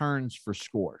returns for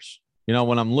scores.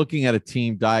 When I'm looking at a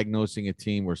team, diagnosing a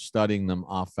team, or studying them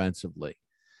offensively.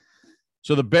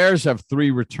 So the Bears have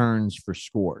 3 returns for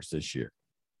scores this year.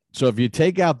 So if you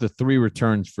take out the 3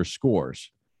 returns for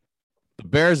scores, the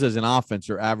Bears as an offense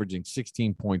are averaging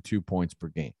 16.2 points per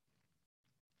game.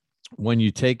 When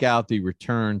you take out the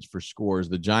returns for scores,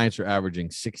 the Giants are averaging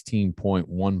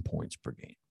 16.1 points per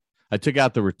game. I took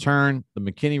out the return, the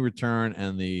McKinney return,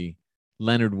 and the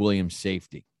Leonard Williams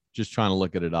safety, just trying to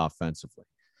look at it offensively.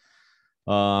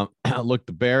 Look,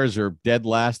 the Bears are dead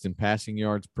last in passing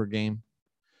yards per game,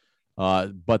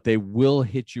 but they will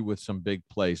hit you with some big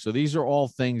plays. So these are all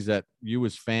things that you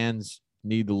as fans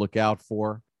need to look out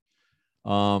for.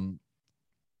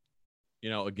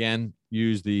 Again,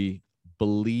 use the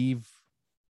Believe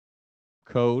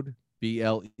code,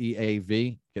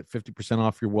 BLEAV. Get 50%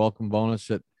 off your welcome bonus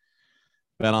at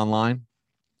BetOnline.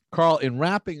 Carl, in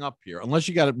wrapping up here, unless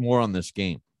you got more on this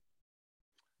game.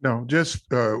 No, just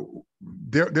they'll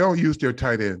use their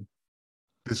tight end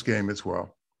this game as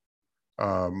well.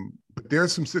 But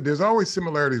there's always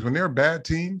similarities. When there are bad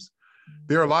teams,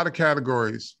 there are a lot of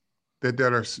categories that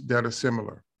are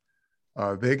similar.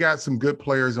 They got some good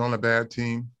players on a bad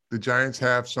team. The Giants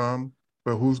have some,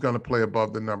 but who's going to play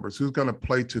above the numbers? Who's going to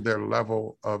play to their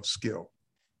level of skill?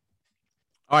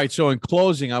 All right. So in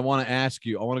closing, I want to ask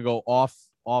you, I want to go off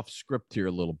script here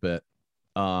a little bit.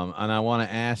 And I want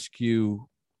to ask you,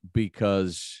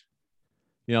 because,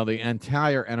 the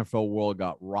entire NFL world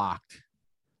got rocked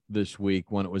this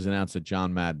week when it was announced that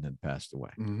John Madden had passed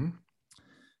away. Mm-hmm.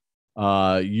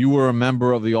 You were a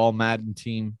member of the All Madden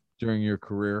team during your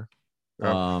career.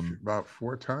 About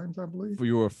 4 times, I believe.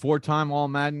 You were a 4-time All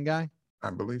Madden guy? I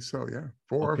believe so, yeah.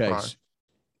 4 or 5.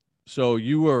 So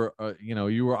you were,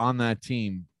 you were on that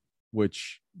team,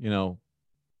 which, you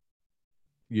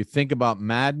think about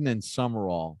Madden and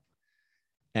Summerall,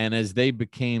 and as they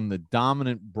became the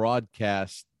dominant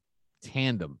broadcast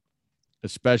tandem,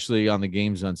 especially on the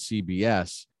games on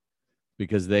CBS,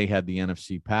 because they had the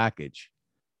NFC package,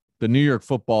 the New York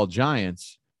Football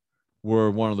Giants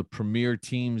were one of the premier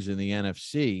teams in the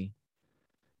NFC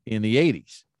in the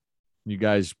 80s. You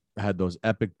guys had those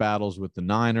epic battles with the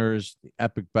Niners, the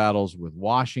epic battles with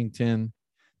Washington.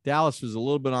 Dallas was a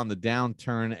little bit on the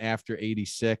downturn after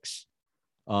 86.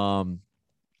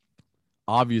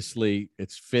 Obviously,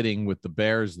 it's fitting with the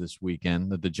Bears this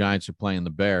weekend that the Giants are playing the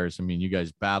Bears. I mean, you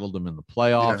guys battled them in the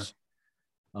playoffs.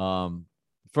 Yeah.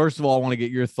 First of all, I want to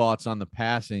get your thoughts on the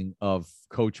passing of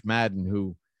Coach Madden,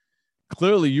 who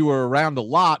clearly you were around a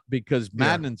lot because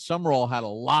Madden and Summerall had a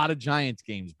lot of Giants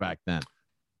games back then.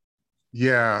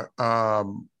 Yeah.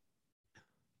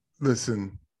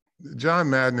 Listen, John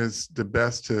Madden is the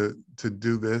best to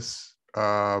do this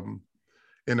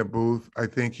in a booth. I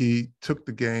think he took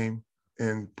the game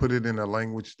and put it in a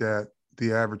language that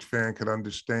the average fan could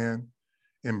understand,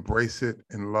 embrace it,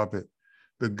 and love it.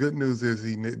 The good news is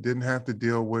he didn't have to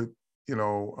deal with,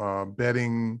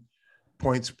 betting,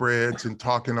 point spreads, and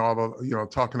talking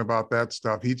about that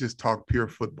stuff. He just talked pure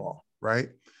football, right?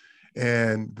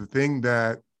 And the thing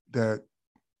that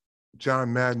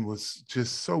John Madden was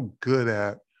just so good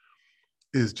at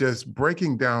is just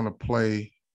breaking down a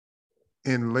play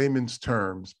in layman's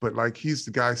terms, but like he's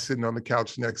the guy sitting on the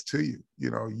couch next to you,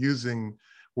 using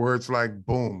words like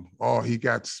boom. Oh, he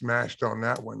got smashed on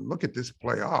that one. Look at this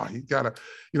play. Oh, he got a,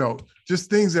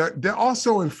 just things that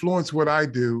also influence what I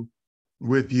do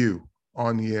with you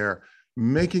on the air,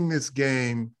 making this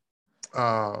game,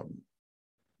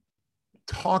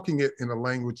 talking it in a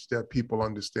language that people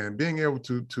understand, being able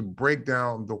to break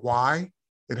down the why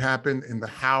it happened and the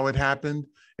how it happened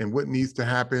and what needs to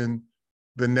happen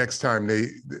the next time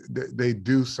they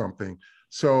do something.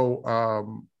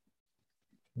 So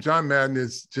John Madden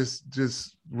is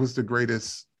just was the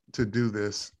greatest to do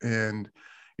this. And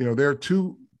there are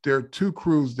two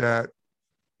crews that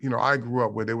I grew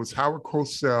up with. It was Howard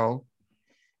Cosell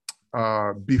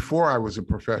before I was a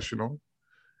professional.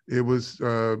 It was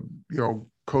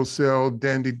Cosell,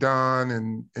 Dandy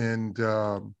Don, and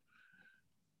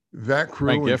that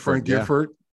crew, and Frank Gifford,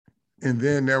 and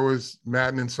then there was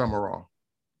Madden and Summerall.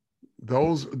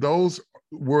 Those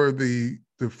were the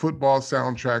football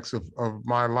soundtracks of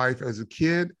my life as a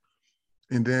kid,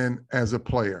 and then as a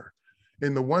player.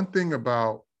 And the one thing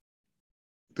about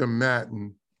the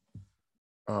Madden,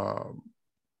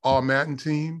 All Madden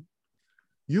team,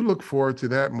 you look forward to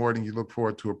that more than you look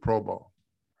forward to a Pro Bowl,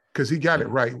 because he got it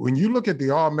right. When you look at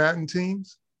the All Madden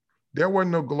teams, there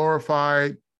weren't no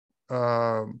glorified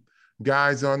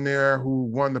guys on there who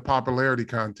won the popularity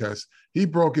contest. He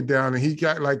broke it down, and he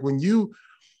got, like, when you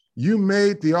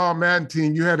made the All Madden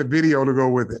team, you had a video to go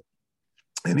with it.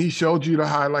 And he showed you the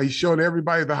highlights. He showed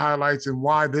everybody the highlights and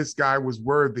why this guy was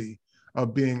worthy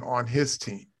of being on his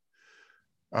team.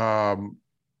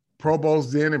 Pro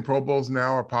Bowls then and Pro Bowls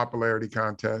now are popularity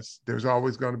contests. There's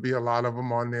always going to be a lot of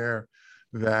them on there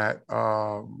that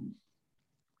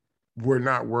were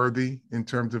not worthy in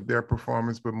terms of their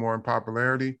performance, but more in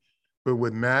popularity. But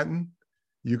with Madden,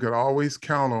 you could always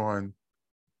count on,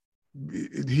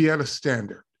 he had a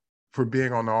standard for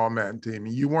being on the All Madden team.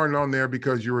 And you weren't on there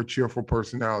because you were a cheerful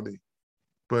personality,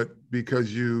 but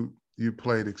because you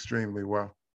played extremely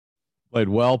well. Played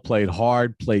well, played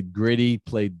hard, played gritty,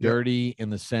 played dirty, in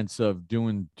the sense of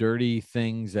doing dirty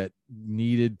things that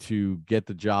needed to get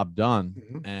the job done.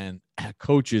 Mm-hmm. And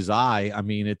coach's eye,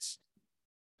 and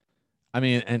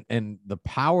the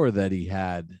power that he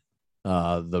had,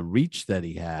 the reach that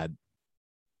he had,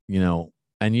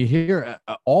 and you hear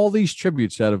all these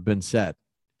tributes that have been said.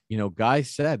 Guys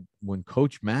said when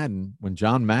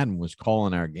John Madden was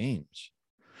calling our games,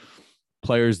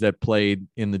 players that played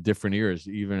in the different eras,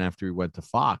 even after he went to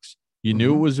Fox, you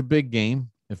knew it was a big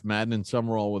game. If Madden and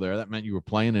Summerall were there, that meant you were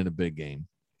playing in a big game.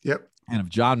 Yep. And if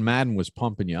John Madden was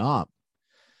pumping you up,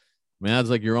 that's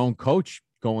like your own coach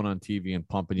going on TV and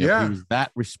pumping you up. He was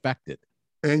that respected.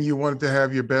 And you wanted to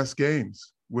have your best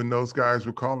games when those guys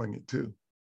were calling it too.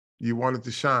 You wanted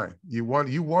to shine. You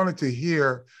wanted to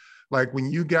hear, like,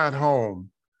 when you got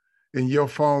home and your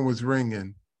phone was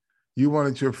ringing You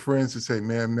wanted your friends to say,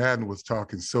 man, Madden was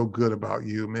talking so good about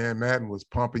you. Man, Madden was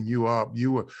pumping you up.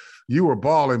 You were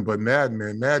balling, but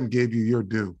Madden gave you your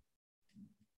due.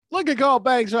 Look at Carl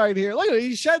Banks right here. Look at it.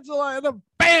 He sheds the light and then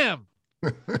bam.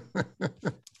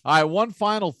 All right, one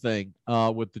final thing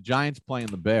with the Giants playing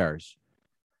the Bears.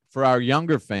 For our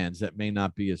younger fans that may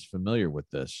not be as familiar with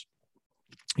this,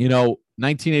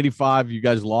 1985, you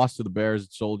guys lost to the Bears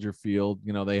at Soldier Field.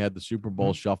 They had the Super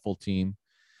Bowl shuffle team.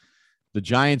 The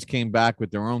Giants came back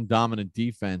with their own dominant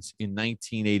defense in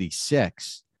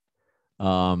 1986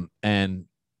 and,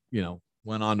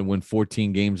 went on to win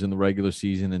 14 games in the regular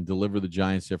season and deliver the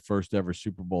Giants their first ever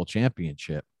Super Bowl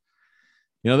championship.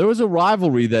 There was a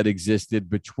rivalry that existed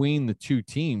between the two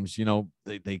teams.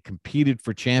 They competed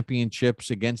for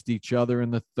championships against each other in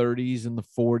the 30s and the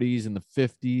 40s and the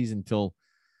 50s until,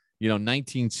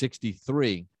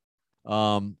 1963.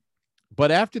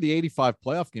 But after the 85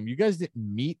 playoff game, you guys didn't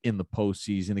meet in the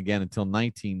postseason again until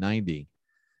 1990,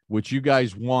 which you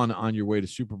guys won on your way to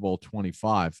Super Bowl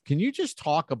 25. Can you just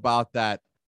talk about that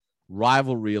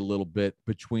rivalry a little bit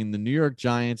between the New York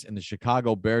Giants and the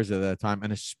Chicago Bears at that time,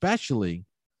 and especially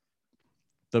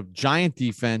the Giant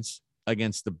defense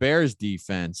against the Bears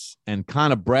defense, and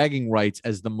kind of bragging rights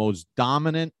as the most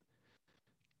dominant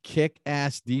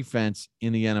kick-ass defense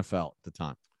in the NFL at the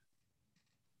time?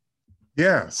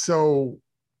 Yeah. So,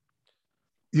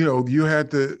 you had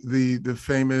the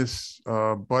famous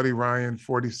Buddy Ryan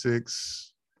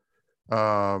 46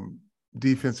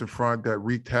 defensive front that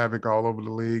wreaked havoc all over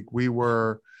the league. We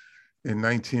were in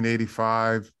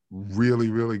 1985 really,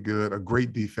 really good, a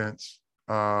great defense.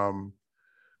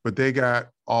 But they got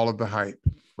all of the hype,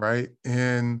 right?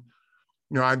 And,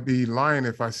 I'd be lying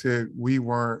if I said we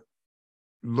weren't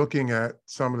looking at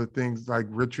some of the things like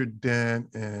Richard Dent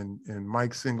and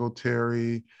Mike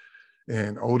Singletary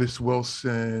and Otis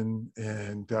Wilson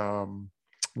and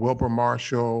Wilbur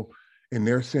Marshall. And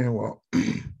they're saying, well,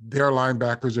 their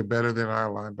linebackers are better than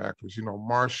our linebackers,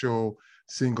 Marshall,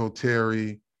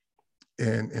 Singletary,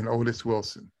 and Otis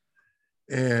Wilson.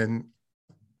 And,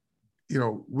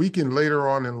 we can later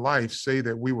on in life say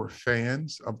that we were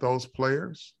fans of those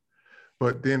players.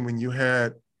 But then when you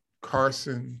had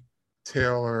Carson,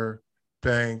 Taylor,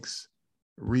 Banks,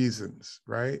 Reasons,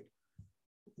 right?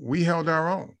 We held our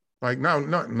own. Like, no.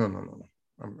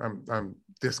 I'm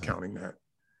discounting that.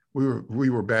 We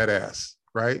were badass,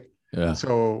 right? Yeah.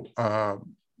 So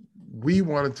we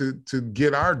wanted to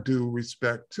get our due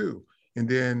respect too. And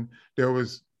then there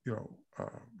was,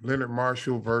 Leonard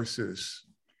Marshall versus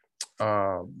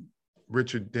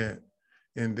Richard Dent,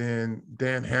 and then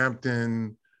Dan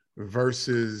Hampton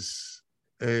versus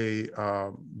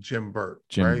Jim Burt.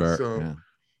 Jim right? Burt, So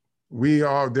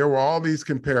yeah. there were all these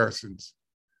comparisons.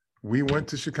 We went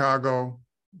to Chicago,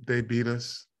 they beat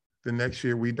us. The next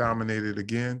year we dominated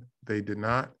again. They did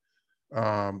not.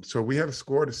 So we had a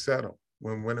score to settle.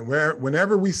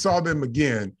 Whenever we saw them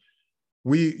again,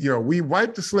 we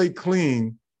wiped the slate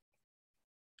clean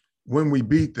when we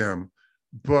beat them,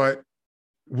 but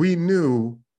we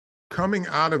knew coming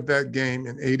out of that game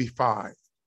in 85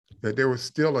 that there was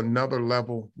still another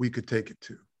level we could take it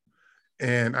to.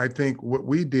 And I think what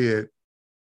we did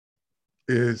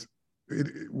is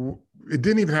it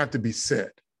didn't even have to be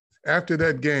said. After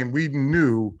that game, we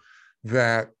knew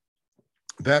that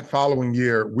following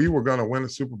year we were going to win a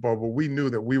Super Bowl, but we knew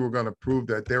that we were going to prove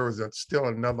that there was still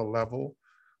another level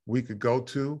we could go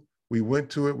to. We went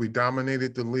to it. We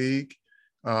dominated the league,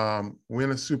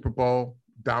 win a Super Bowl,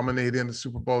 dominate in the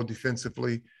Super Bowl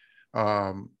defensively.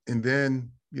 And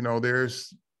then,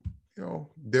 there's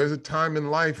a time in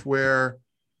life where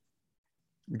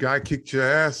the guy kicked your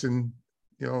ass and,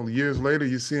 years later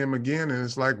you see him again and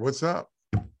it's like, what's up?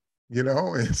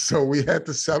 And so we had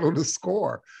to settle the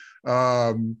score.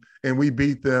 And we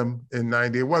beat them in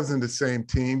 90. It wasn't the same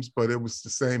teams, but it was the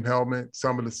same helmet,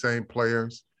 some of the same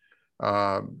players.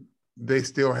 They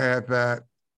still had that.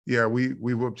 Yeah, we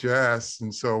whooped your ass.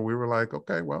 And so we were like,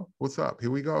 okay, well, what's up?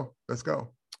 Here we go. Let's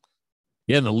go.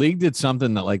 Yeah, and the league did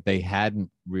something that they hadn't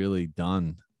really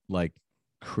done,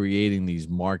 creating these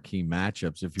marquee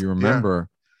matchups. If you remember,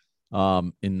 in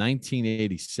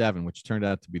 1987, which turned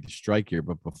out to be the strike year,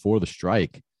 but before the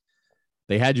strike,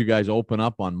 they had you guys open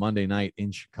up on Monday night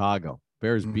in Chicago.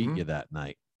 Bears beat you that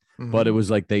night. Mm-hmm. But it was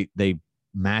like they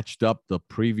matched up the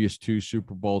previous two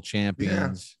Super Bowl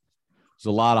champions. There's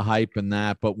a lot of hype in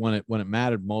that. But when it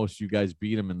mattered most, you guys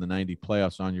beat them in the 90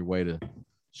 playoffs on your way to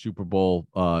Super Bowl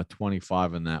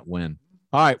 25 in that win.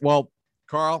 All right. Well,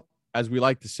 Carl, as we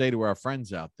like to say to our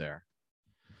friends out there,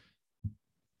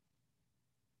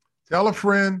 tell a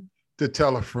friend to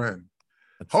tell a friend.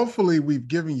 Hopefully we've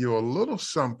given you a little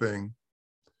something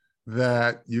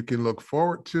that you can look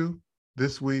forward to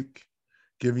this week,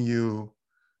 giving you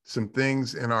some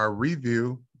things in our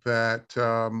review that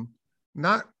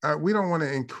we don't want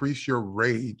to increase your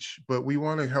rage, but we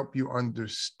want to help you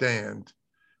understand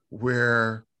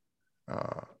where,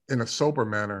 in a sober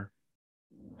manner,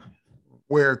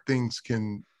 where things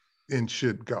can and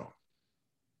should go.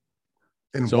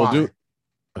 And so why.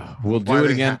 We'll do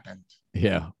it again. Happened.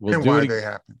 Yeah. We'll and do why it. They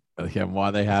happen. Yeah.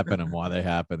 Why they happen and why they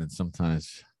happen. And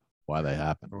sometimes why they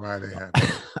happen. Why they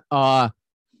happen.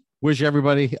 Wish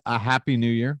everybody a happy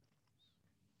new year.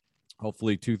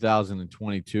 Hopefully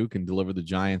 2022 can deliver the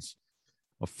Giants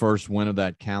a first win of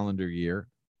that calendar year.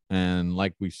 And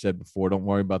like we said before, don't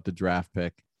worry about the draft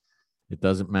pick. It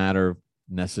doesn't matter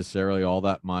necessarily all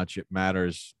that much. It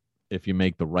matters if you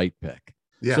make the right pick.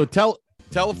 Yeah. So tell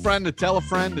a friend to tell a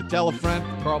friend to tell a friend.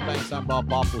 Carl Banks, I'm Bob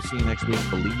Bopp. We'll see you next week.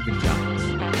 Believe in Giants.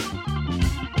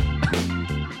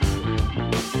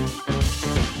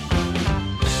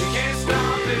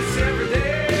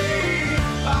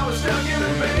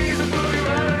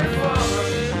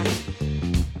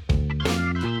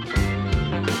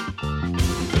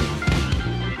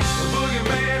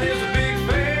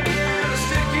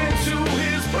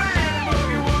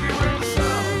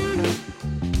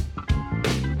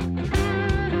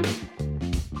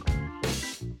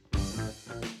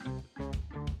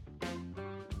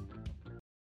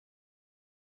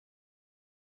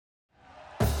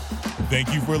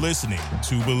 Thank you for listening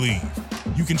to Believe.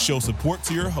 You can show support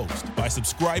to your host by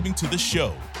subscribing to the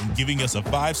show and giving us a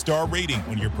 5-star rating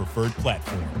on your preferred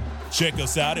platform. Check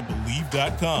us out at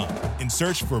Believe.com and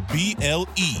search for BLEAV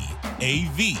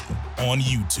on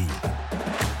YouTube.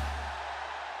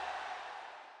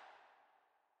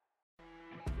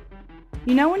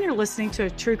 You know when you're listening to a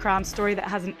true crime story that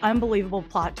has an unbelievable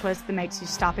plot twist that makes you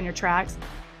stop in your tracks?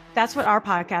 That's what our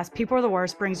podcast, People Are the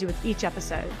Worst, brings you with each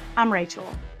episode. I'm Rachel.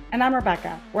 And I'm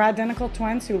Rebecca. We're identical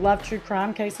twins who love true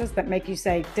crime cases that make you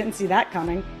say, didn't see that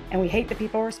coming, and we hate the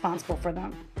people responsible for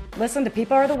them. Listen to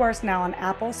People Are the Worst now on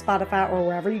Apple, Spotify, or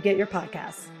wherever you get your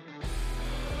podcasts.